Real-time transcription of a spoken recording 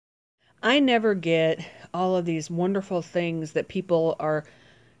I never get all of these wonderful things that people are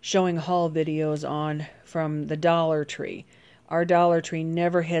showing haul videos on from the Dollar Tree. Our Dollar Tree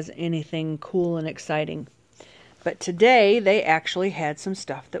never has anything cool and exciting. But today they actually had some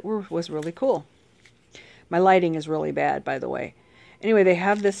stuff that was really cool. My lighting is really bad, by the way. Anyway, they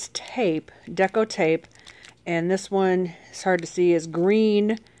have this tape, deco tape, and this one, it's hard to see, is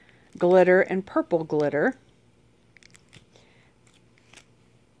green glitter and purple glitter.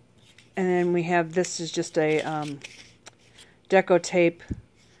 And then we have, this is just a deco tape.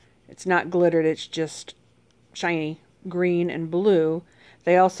 It's not glittered, it's just shiny green and blue.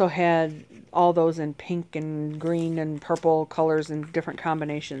 They also had all those in pink and green and purple colors in different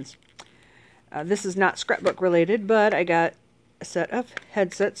combinations. This is not scrapbook related, but I got a set of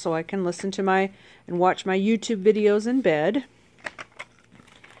headsets so I can listen to and watch my YouTube videos in bed.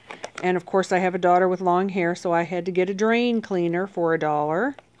 And of course I have a daughter with long hair, so I had to get a drain cleaner for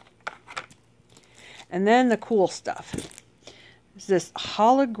 $1. And then the cool stuff is this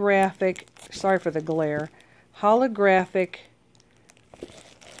holographic, sorry for the glare, holographic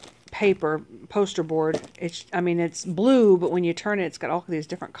paper poster board. It's blue, but when you turn it, it's got all these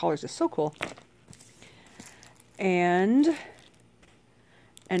different colors. It's so cool. And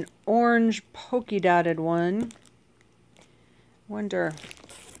an orange polka dotted one. Wonder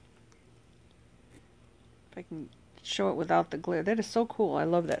if I can show it without the glare. That is so cool. I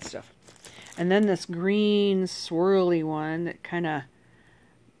love that stuff. And then this green swirly one that kind of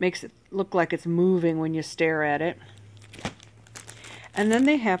makes it look like it's moving when you stare at it. And then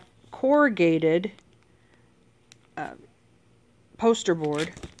they have corrugated poster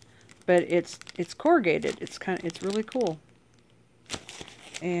board, but it's corrugated. It's really cool.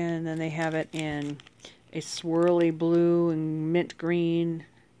 And then they have it in a swirly blue and mint green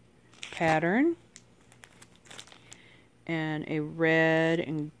pattern, and a red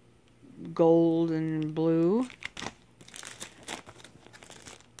and gold and blue,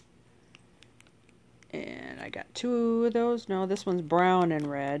 and I got two of those. No, this one's brown and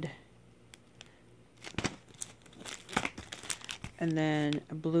red, and then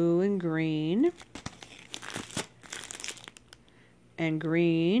blue and green, and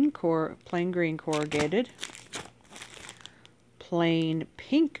green, plain green corrugated, plain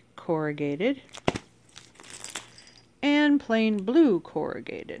pink corrugated, and plain blue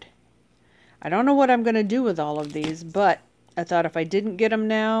corrugated. I don't know what I'm going to do with all of these, but I thought if I didn't get them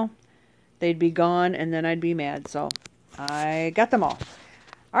now, they'd be gone and then I'd be mad. So I got them all.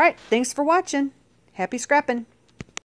 All right, thanks for watching. Happy scrapping.